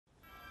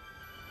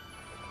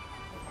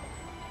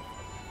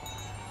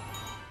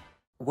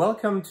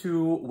Welcome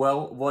to,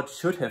 well, what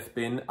should have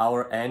been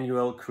our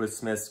annual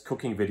Christmas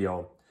cooking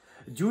video.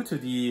 Due to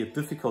the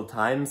difficult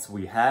times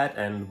we had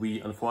and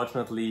we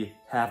unfortunately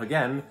have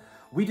again,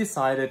 we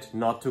decided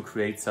not to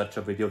create such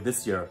a video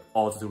this year,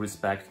 also to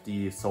respect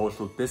the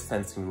social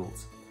distancing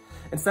rules.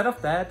 Instead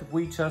of that,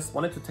 we just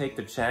wanted to take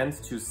the chance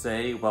to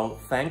say, well,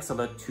 thanks a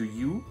lot to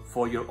you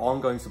for your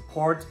ongoing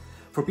support,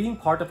 for being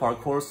part of our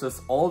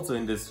courses also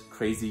in this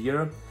crazy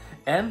year.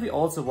 And we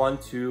also want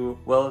to,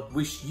 well,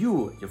 wish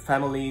you, your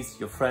families,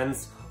 your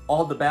friends,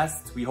 all the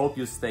best. We hope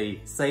you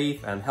stay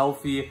safe and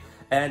healthy.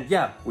 And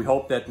yeah, we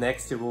hope that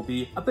next year will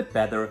be a bit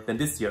better than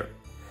this year.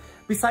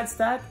 Besides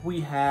that, we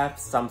have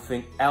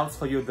something else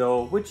for you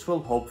though, which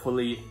will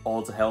hopefully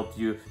also help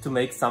you to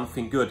make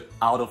something good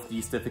out of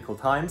these difficult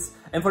times.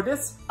 And for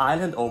this, I'll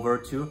hand over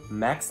to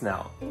Max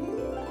now.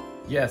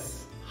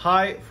 Yes,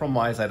 hi from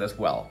my side as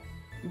well.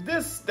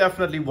 This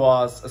definitely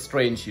was a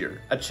strange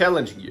year, a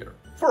challenging year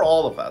for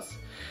all of us.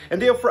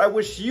 And therefore I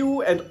wish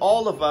you and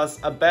all of us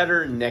a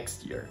better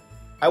next year.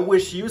 I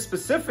wish you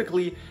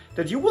specifically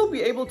that you will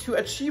be able to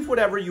achieve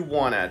whatever you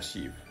want to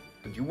achieve.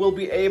 That you will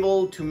be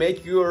able to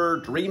make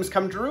your dreams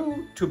come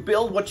true, to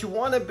build what you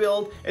want to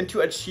build and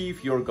to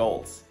achieve your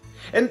goals.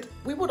 And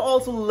we would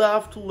also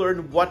love to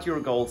learn what your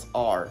goals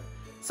are.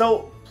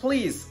 So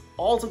please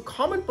also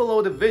comment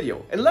below the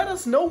video and let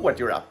us know what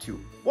you're up to.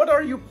 What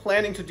are you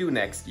planning to do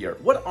next year?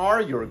 What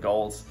are your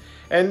goals?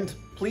 And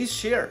please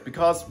share,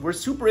 because we're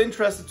super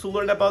interested to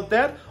learn about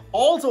that.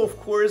 Also, of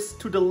course,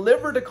 to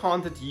deliver the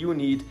content you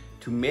need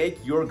to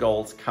make your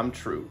goals come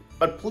true.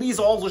 But please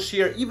also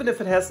share, even if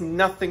it has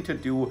nothing to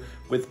do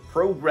with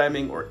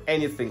programming or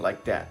anything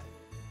like that.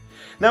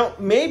 Now,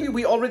 maybe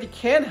we already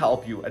can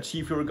help you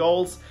achieve your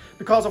goals,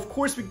 because of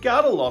course we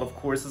got a lot of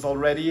courses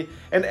already,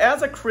 and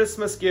as a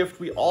Christmas gift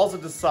we also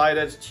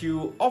decided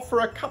to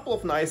offer a couple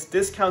of nice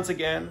discounts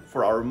again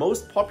for our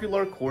most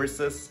popular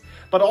courses,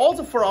 but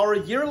also for our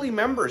yearly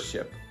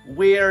membership,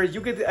 where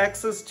you get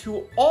access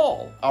to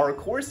all our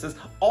courses,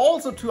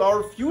 also to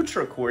our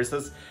future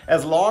courses,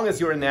 as long as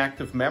you're an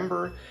active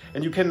member.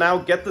 And you can now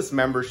get this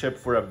membership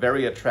for a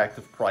very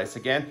attractive price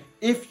again,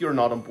 if you're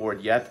not on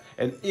board yet,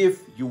 and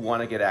if you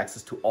want to get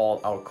access to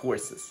all our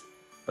courses.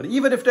 But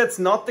even if that's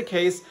not the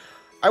case,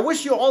 I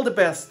wish you all the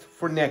best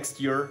for next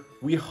year.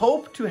 We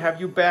hope to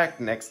have you back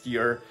next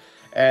year.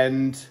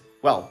 And,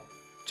 well,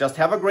 just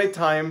have a great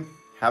time.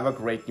 Have a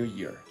great new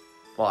year.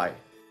 Bye.